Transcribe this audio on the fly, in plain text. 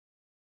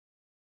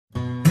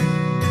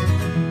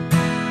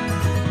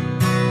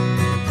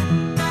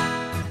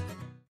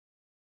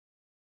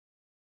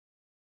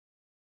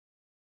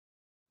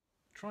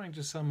trying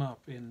to sum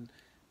up in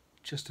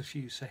just a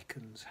few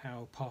seconds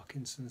how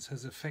Parkinson's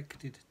has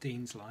affected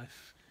Dean's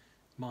life,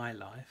 my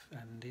life,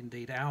 and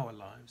indeed our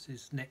lives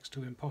is next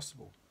to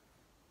impossible.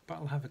 But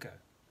I'll have a go.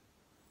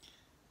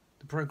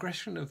 The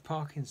progression of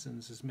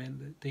Parkinson's has meant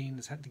that Dean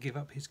has had to give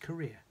up his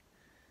career.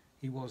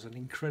 He was an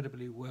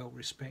incredibly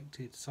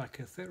well-respected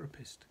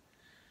psychotherapist.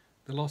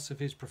 The loss of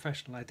his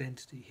professional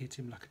identity hit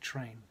him like a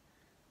train.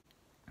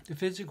 The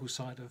physical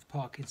side of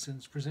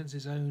Parkinson's presents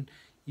its own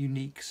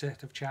unique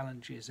set of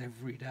challenges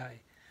every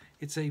day.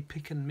 It's a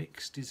pick and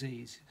mix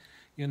disease.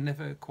 You're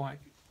never quite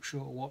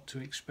sure what to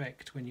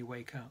expect when you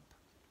wake up.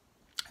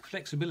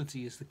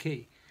 Flexibility is the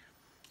key.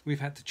 We've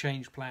had to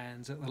change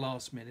plans at the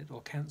last minute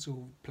or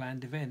cancel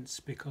planned events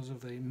because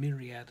of the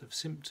myriad of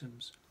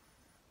symptoms.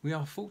 We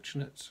are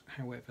fortunate,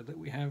 however, that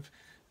we have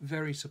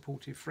very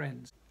supportive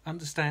friends.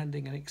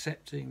 Understanding and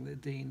accepting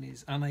that Dean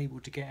is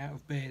unable to get out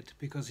of bed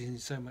because he's in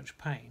so much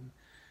pain,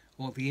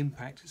 or the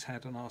impact it's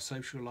had on our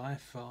social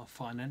life, our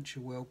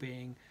financial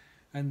well-being,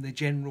 and the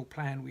general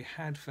plan we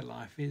had for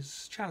life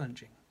is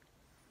challenging.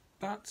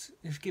 But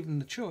if given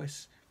the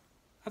choice,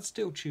 I'd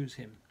still choose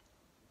him.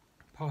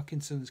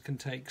 Parkinson's can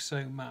take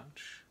so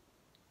much,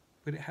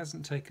 but it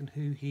hasn't taken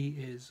who he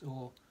is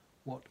or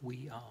what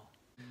we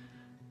are.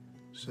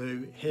 So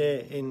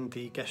here in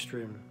the guest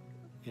room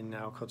in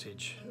our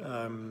cottage,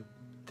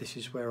 this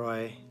is where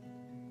I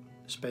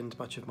spend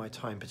much of my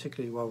time,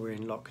 particularly while we're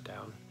in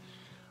lockdown.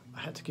 I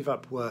had to give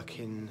up work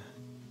in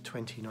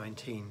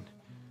 2019.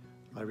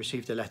 I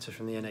received a letter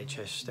from the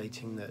NHS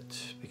stating that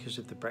because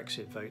of the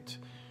Brexit vote,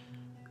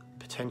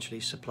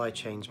 potentially supply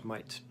chains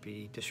might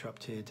be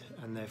disrupted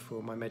and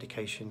therefore my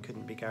medication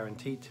couldn't be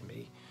guaranteed to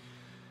me.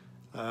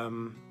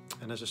 And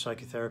as a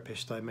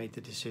psychotherapist, I made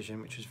the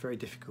decision, which was very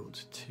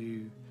difficult,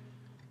 to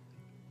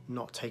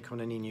not take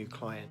on any new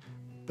client,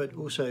 but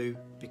also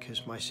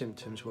because my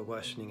symptoms were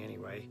worsening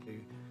anyway.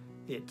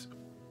 It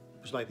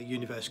was like the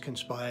universe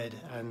conspired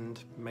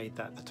and made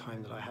that the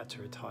time that I had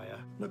to retire.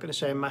 I'm not going to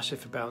say a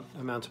massive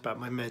amount about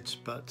my meds,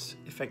 but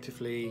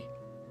effectively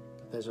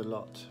there's a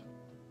lot.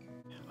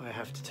 I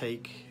have to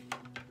take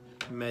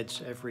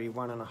meds every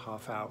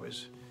 1.5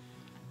 hours,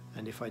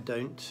 and if I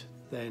don't,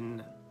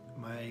 then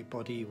my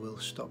body will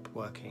stop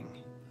working.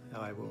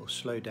 I will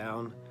slow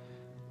down,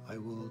 I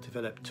will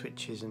develop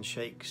twitches and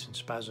shakes and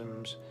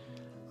spasms,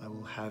 I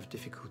will have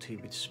difficulty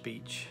with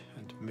speech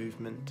and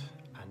movement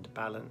and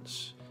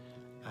balance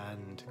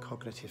and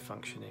cognitive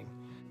functioning.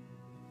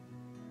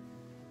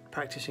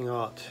 Practicing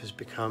art has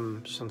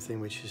become something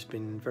which has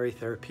been very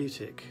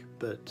therapeutic,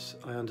 but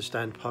I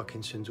understand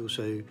Parkinson's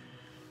also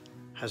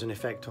has an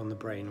effect on the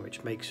brain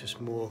which makes us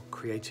more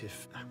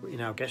creative.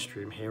 In our guest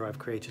room here I've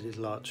created a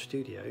little art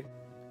studio.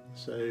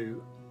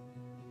 So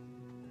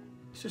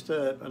it's just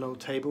an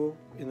old table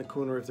in the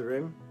corner of the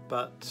room,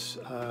 but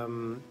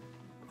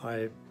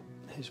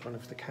here's one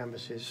of the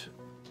canvases,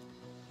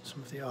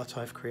 some of the art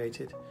I've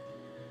created.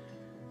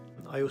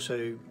 I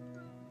also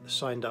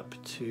signed up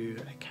to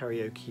a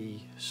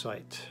karaoke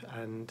site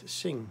and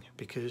sing,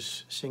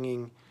 because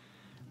singing,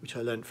 which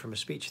I learned from a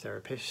speech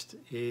therapist,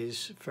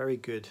 is very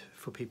good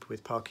for people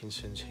with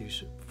Parkinson's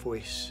whose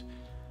voice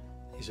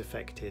is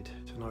affected,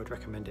 and I would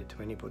recommend it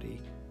to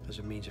anybody as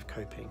a means of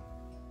coping.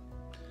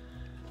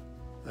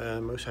 I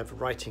also have a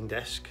writing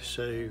desk,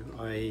 so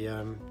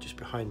just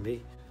behind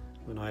me,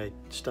 when I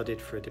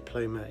studied for a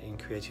diploma in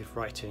creative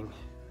writing,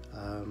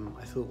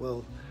 I thought,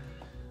 well,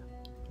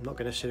 I'm not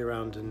going to sit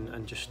around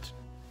and just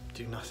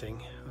do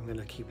nothing, I'm going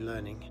to keep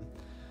learning.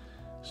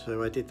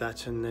 So I did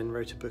that and then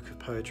wrote a book of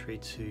poetry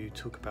to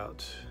talk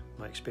about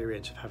my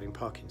experience of having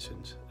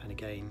Parkinson's, and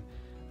again,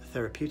 a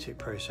therapeutic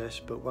process,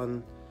 but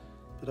one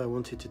that I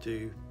wanted to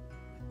do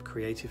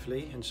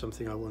creatively and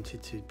something I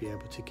wanted to be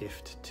able to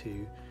gift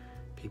to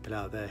people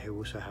out there who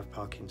also have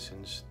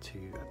Parkinson's to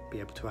be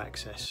able to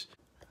access.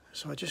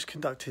 So I just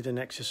conducted an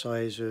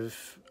exercise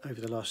over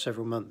the last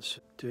several months,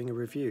 doing a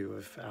review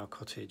of our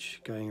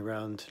cottage, going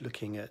around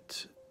looking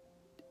at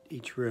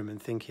each room and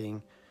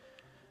thinking,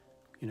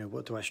 you know,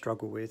 what do I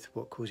struggle with?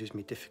 What causes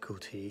me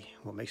difficulty?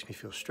 What makes me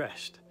feel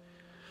stressed?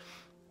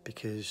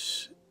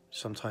 Because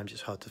sometimes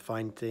it's hard to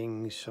find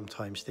things,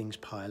 sometimes things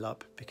pile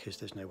up because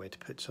there's no way to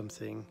put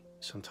something.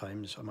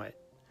 Sometimes I might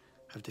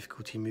have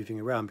difficulty moving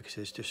around because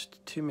there's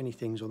just too many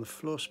things on the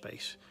floor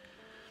space.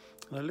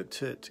 And I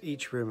looked at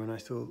each room and I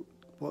thought,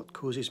 what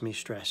causes me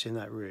stress in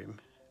that room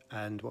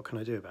and what can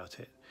I do about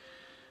it?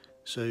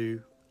 So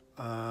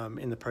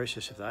in the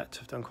process of that,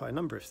 I've done quite a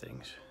number of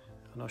things,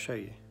 and I'll show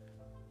you.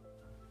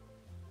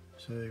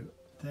 So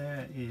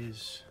there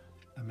is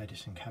a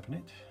medicine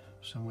cabinet,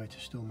 somewhere to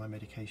store my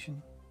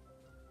medication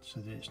so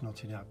that it's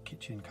not in our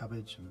kitchen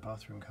cupboards and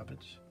bathroom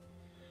cupboards.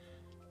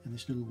 And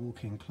this little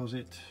walk-in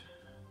closet.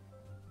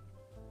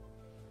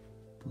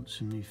 Bought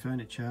some new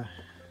furniture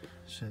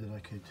so that I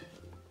could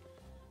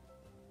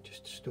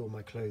just store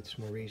my clothes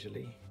more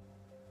easily.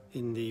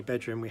 In the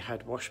bedroom we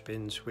had wash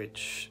bins,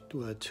 which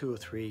were 2 or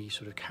 3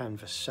 sort of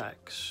canvas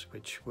sacks,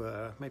 which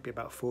were maybe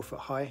about 4 foot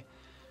high,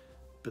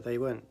 but they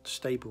weren't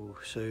stable,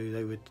 so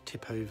they would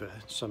tip over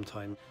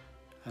sometime.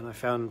 And I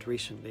found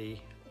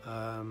recently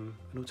an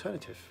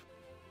alternative.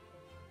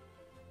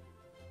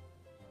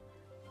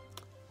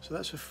 So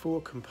that's a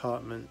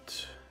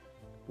 4-compartment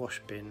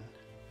wash bin,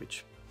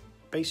 which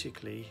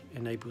basically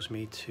enables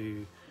me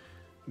to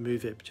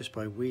move it just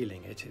by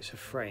wheeling it. It's a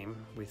frame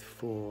with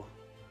 4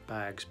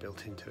 bags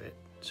built into it,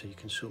 so you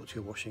can sort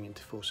your washing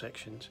into 4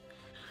 sections.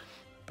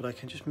 But I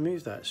can just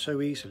move that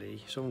so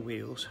easily. It's on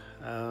wheels,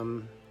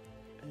 and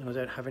I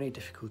don't have any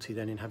difficulty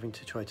then in having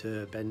to try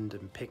to bend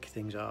and pick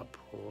things up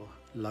or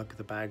lug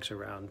the bags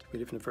around. We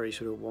live in a very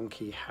sort of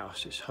wonky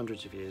house. It's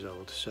hundreds of years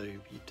old, so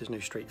there's no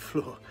straight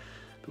floor.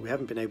 But we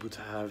haven't been able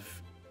to have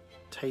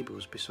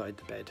tables beside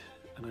the bed,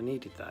 and I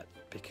needed that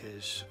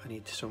because I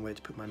need somewhere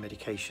to put my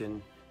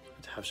medication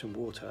and to have some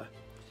water.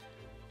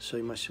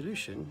 So my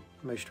solution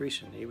most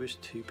recently was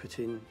to put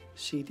in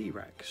CD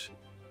racks.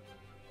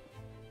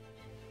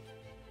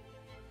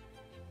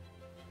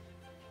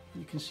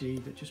 You can see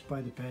that just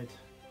by the bed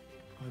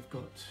I've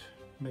got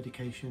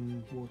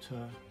medication,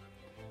 water,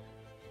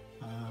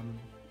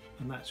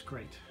 and that's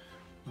great.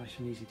 Nice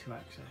and easy to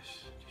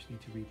access. Just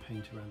need to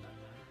repaint around that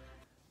now.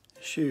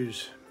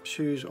 Shoes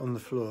on the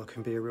floor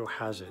can be a real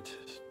hazard.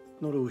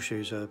 Not all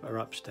shoes are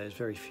upstairs,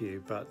 very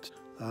few, but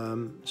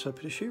so I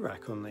put a shoe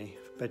rack on the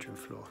bedroom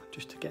floor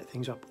just to get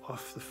things up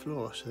off the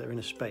floor so they're in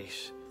a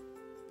space.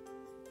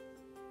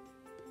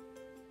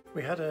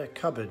 We had a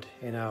cupboard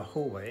in our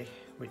hallway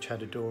which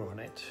had a door on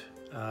it,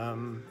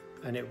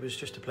 and it was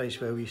just a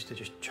place where we used to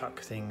just chuck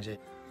things in.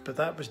 But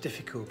that was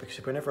difficult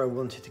because whenever I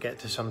wanted to get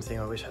to something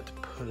I always had to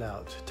pull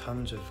out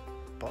tons of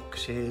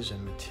boxes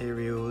and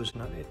materials,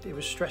 and it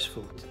was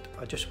stressful.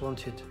 I just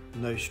wanted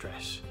no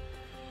stress.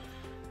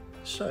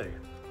 So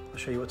I'll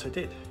show you what I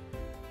did.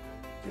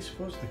 This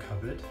was the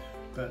cupboard,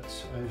 but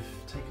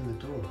I've taken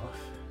the door off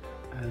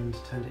and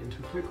turned it into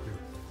a cloakroom.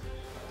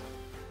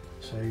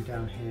 So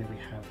down here we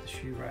have the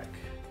shoe rack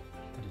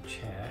and a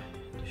chair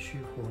and a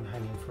shoehorn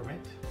hanging from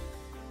it,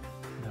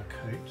 and our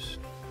coats.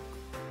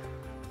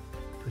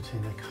 Put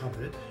in a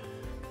cupboard.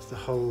 The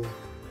whole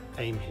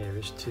aim here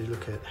is to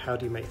look at how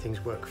do you make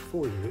things work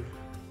for you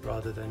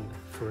rather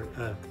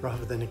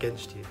than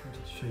against you.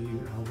 To show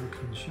you our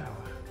walk-in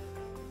shower.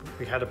 If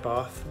we had a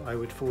bath, I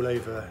would fall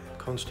over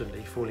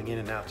constantly, falling in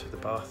and out of the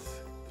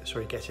bath.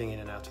 Sorry, getting in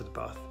and out of the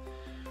bath.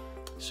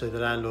 So the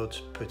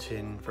landlords put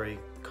in very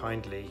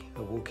kindly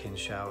a walk-in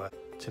shower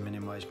to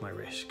minimise my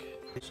risk.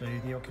 So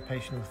the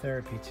occupational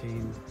therapy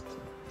team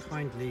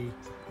kindly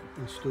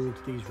installed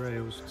these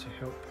rails to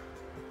help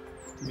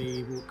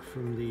me walk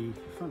from the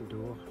front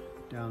door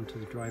down to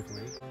the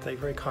driveway. They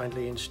very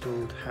kindly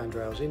installed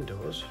handrails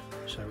indoors,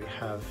 so we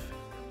have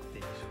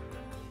these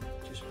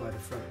just by the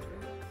front door,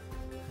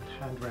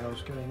 and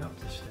handrails going up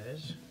the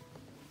stairs.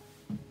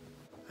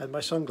 And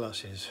my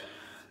sunglasses.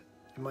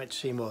 It might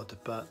seem odd,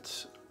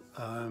 but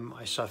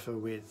I suffer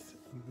with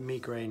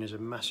migraine as a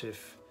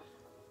massive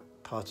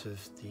part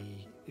of the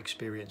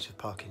experience of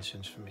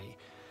Parkinson's for me,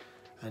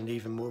 and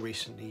even more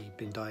recently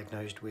been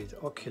diagnosed with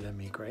ocular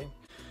migraine.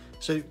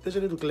 So there's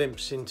a little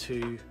glimpse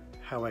into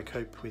how I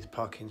cope with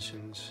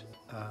Parkinson's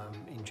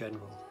in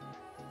general.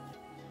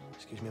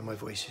 Excuse me, my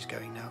voice is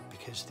going now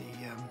because the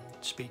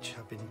speech,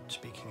 I've been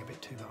speaking a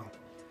bit too long.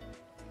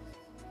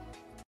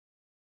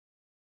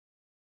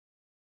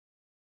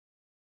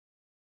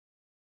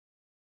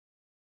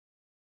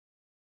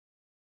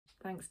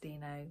 Thanks,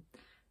 Deano.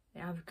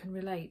 I can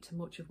relate to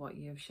much of what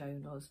you have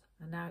shown us,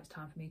 and now it's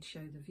time for me to show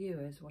the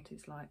viewers what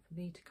it's like for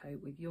me to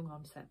cope with young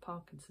onset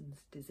Parkinson's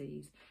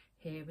disease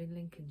here in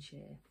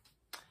Lincolnshire.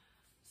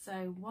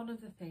 So one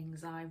of the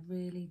things I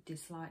really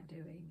dislike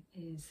doing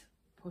is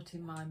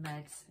putting my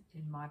meds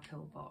in my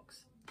pill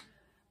box.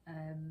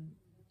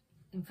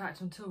 In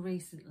fact, until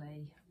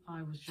recently,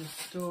 I was just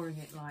storing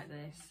it like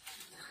this.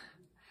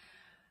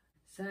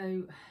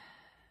 So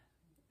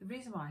the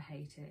reason why I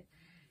hate it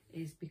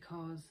is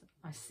because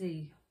I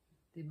see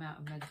the amount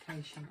of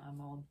medication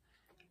I'm on.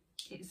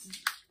 It's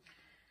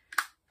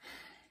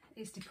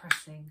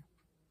depressing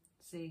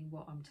seeing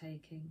what I'm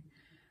taking,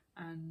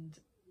 and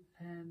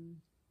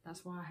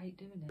that's why I hate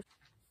doing it.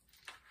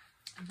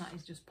 And that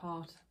is just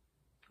part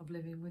of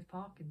living with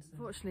Parkinson's.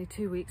 Unfortunately,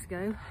 2 weeks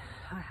ago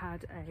I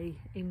had a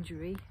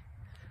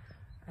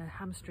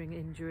hamstring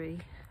injury,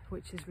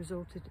 which has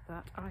resulted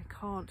that I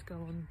can't go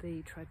on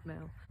the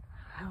treadmill.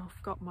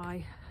 I've got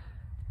my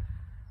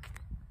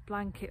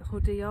blanket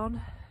hoodie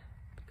on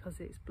because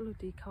it's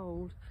bloody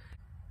cold.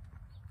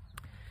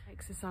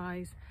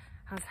 Exercise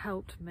has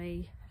helped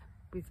me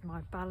with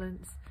my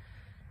balance.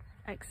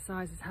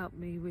 Exercise has helped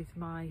me with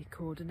my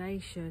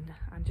coordination,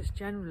 and just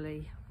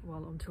generally,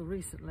 well, until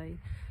recently,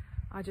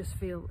 I just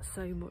feel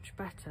so much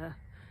better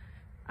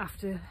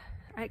after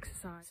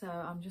exercise. So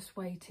I'm just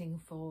waiting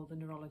for the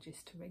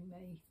neurologist to ring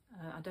me.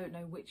 I don't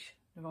know which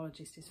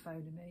neurologist is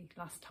phoning me.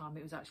 Last time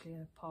it was actually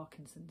a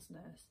Parkinson's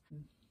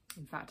nurse.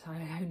 In fact,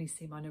 I only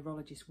see my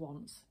neurologist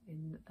once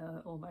in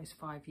almost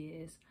 5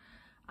 years,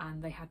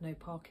 and they had no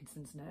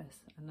Parkinson's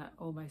nurse, and at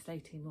almost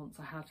 18 months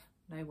I had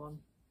no one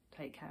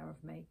take care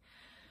of me.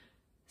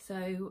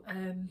 So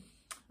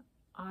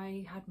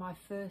I had my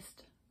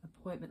first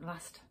appointment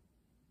last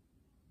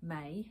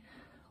May,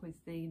 with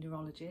the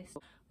neurologist,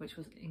 which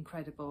was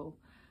incredible.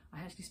 I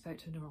actually spoke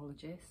to a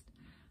neurologist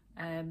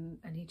and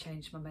he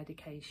changed my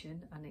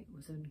medication, and it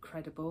was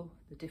incredible,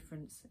 the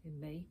difference in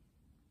me.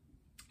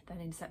 Then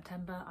in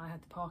September I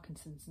had the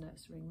Parkinson's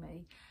nurse ring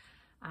me,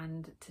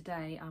 and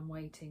today I'm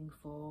waiting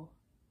for,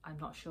 I'm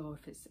not sure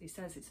if it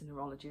says it's a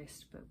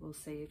neurologist, but we'll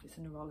see if it's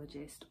a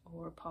neurologist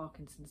or a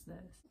Parkinson's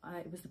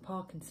nurse. It was the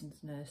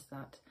Parkinson's nurse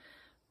that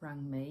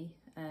rang me.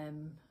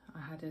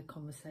 I had a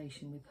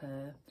conversation with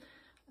her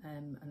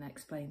and I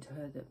explained to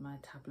her that my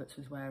tablets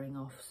was wearing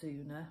off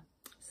sooner,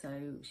 so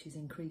she's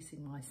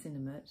increasing my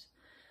Cinemet,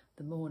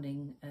 the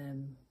morning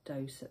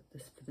dose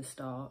for the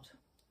start,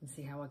 and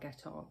see how I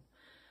get on.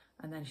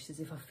 And then she says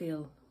if I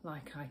feel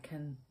like I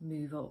can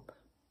move up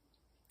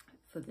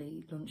for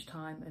the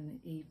lunchtime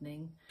and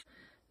evening,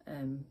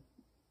 and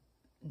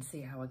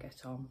see how I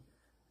get on.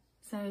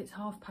 So it's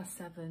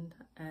 7:30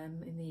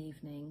 in the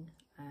evening.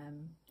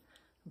 I'm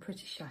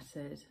pretty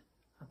shattered.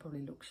 I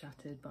probably look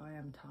shattered, but I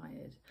am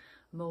tired.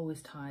 I'm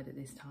always tired at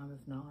this time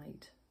of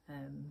night.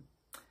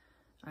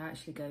 I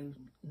actually go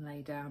and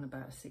lay down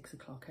about 6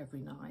 o'clock every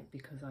night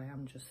because I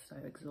am just so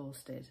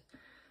exhausted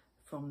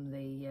from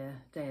the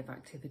day of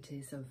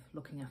activities of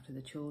looking after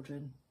the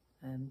children.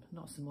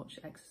 Not so much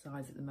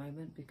exercise at the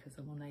moment because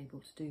I'm unable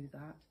to do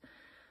that.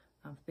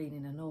 I've been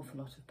in an awful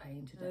lot of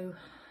pain today. So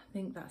I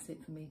think that's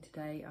it for me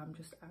today. I'm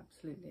just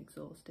absolutely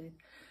exhausted.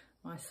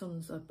 My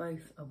sons are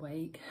both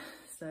awake,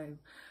 so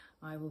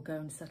I will go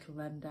and settle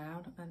them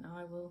down and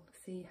I will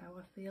see how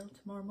I feel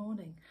tomorrow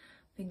morning.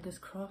 Fingers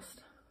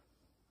crossed,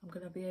 I'm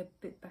going to be a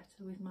bit better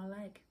with my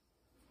leg.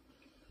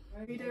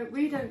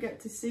 We don't get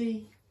to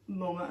see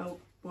Mum at her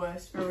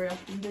worst very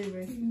often, do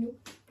we? No.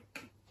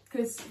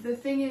 Because the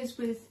thing is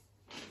with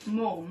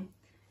Mum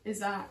is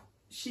that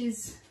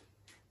she's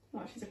a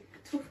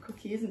tough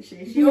cookie, isn't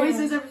she? She always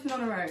does everything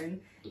on her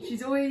own.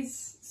 She's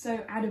always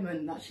so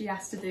adamant that she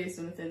has to do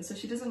something, so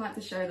she doesn't like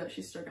to show that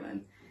she's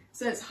struggling.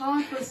 So it's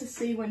hard for us to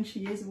see when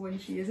she is or when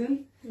she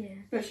isn't. Yeah.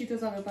 But she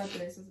does have her bad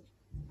days, doesn't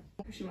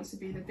she? She wants to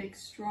be the big,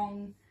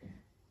 strong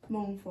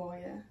mum for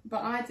you.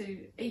 But I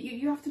do.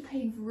 You have to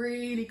pay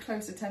really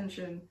close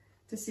attention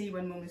to see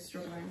when Mum is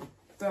struggling.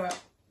 But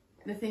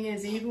the thing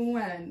is, even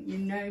when you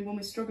know Mum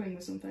is struggling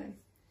with something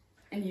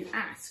and you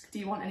ask, do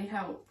you want any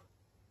help?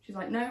 She's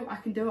like, no, I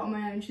can do it on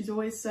my own. She's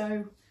always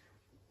so...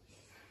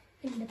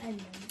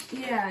 independent.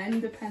 Yeah,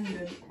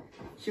 independent.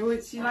 She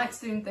likes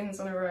doing things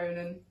on her own,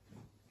 and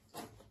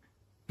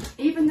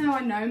even though I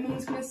know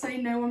Mum's going to say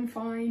no, I'm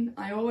fine,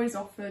 I always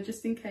offer,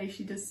 just in case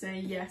she does say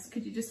yes,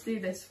 could you just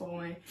do this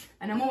for me?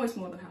 And I'm always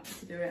more than happy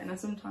to do it, and I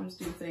sometimes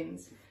do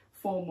things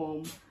for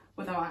Mum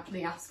without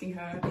actually asking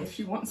her if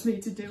she wants me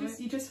to do it.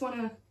 You just want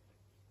to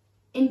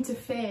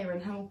interfere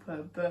and help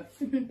her, but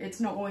it's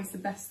not always the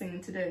best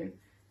thing to do.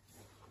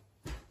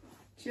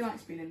 She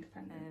likes being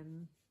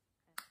independent.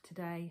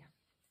 Today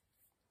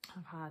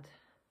I've had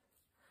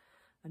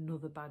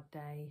another bad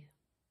day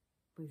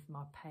with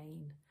my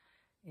pain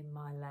in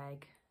my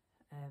leg.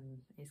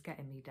 It's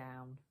getting me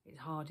down. It's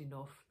hard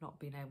enough not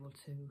being able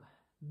to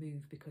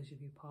move because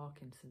of your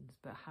Parkinson's,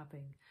 but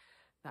having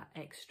that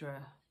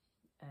extra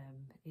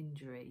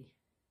injury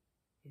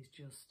is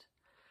just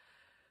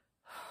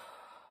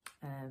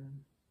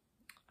and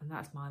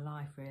that's my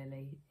life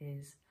really.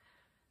 Is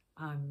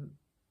I'm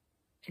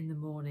in the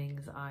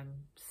mornings I'm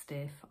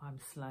stiff, I'm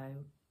slow,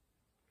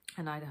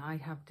 and I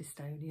have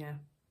dystonia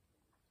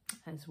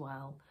as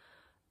well,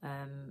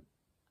 and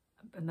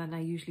then I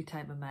usually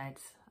take my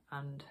meds,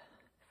 and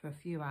for a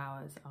few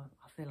hours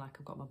I feel like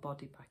I've got my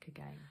body back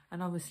again.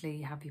 And obviously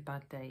you have your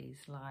bad days,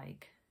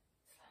 like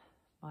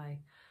my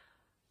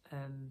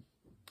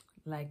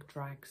leg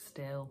drags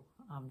still,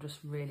 I'm just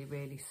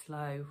really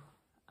slow,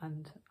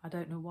 and I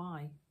don't know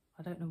why.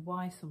 I don't know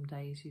why some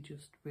days you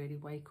just really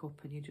wake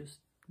up and you just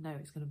know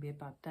it's going to be a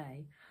bad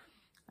day,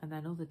 and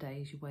then other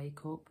days you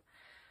wake up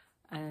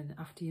and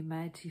after your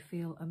meds you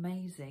feel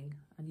amazing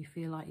and you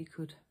feel like you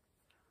could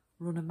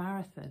run a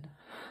marathon.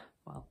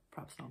 Well,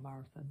 perhaps not a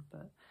marathon,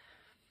 but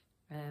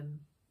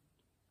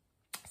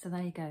so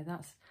there you go.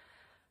 That's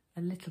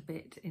a little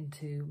bit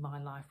into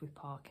my life with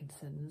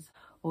Parkinson's.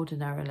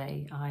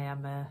 Ordinarily I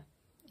am a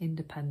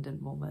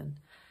independent woman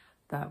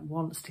that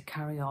wants to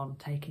carry on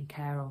taking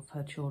care of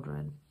her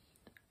children,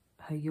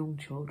 her young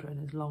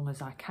children, as long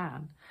as I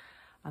can.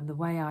 And the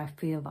way I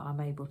feel that I'm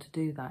able to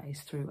do that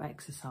is through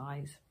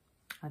exercise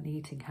and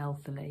eating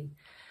healthily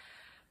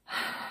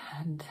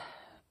and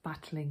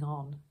battling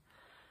on.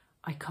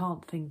 I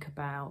can't think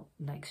about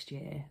next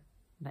year,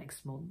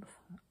 next month.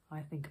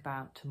 I think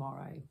about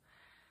tomorrow,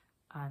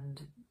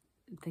 and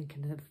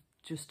thinking of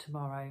just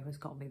tomorrow has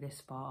got me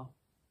this far.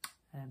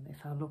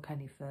 If I look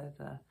any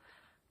further,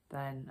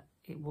 then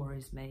it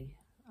worries me,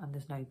 and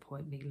there's no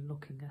point me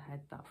looking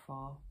ahead that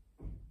far.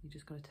 You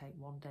just got to take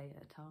one day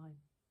at a time.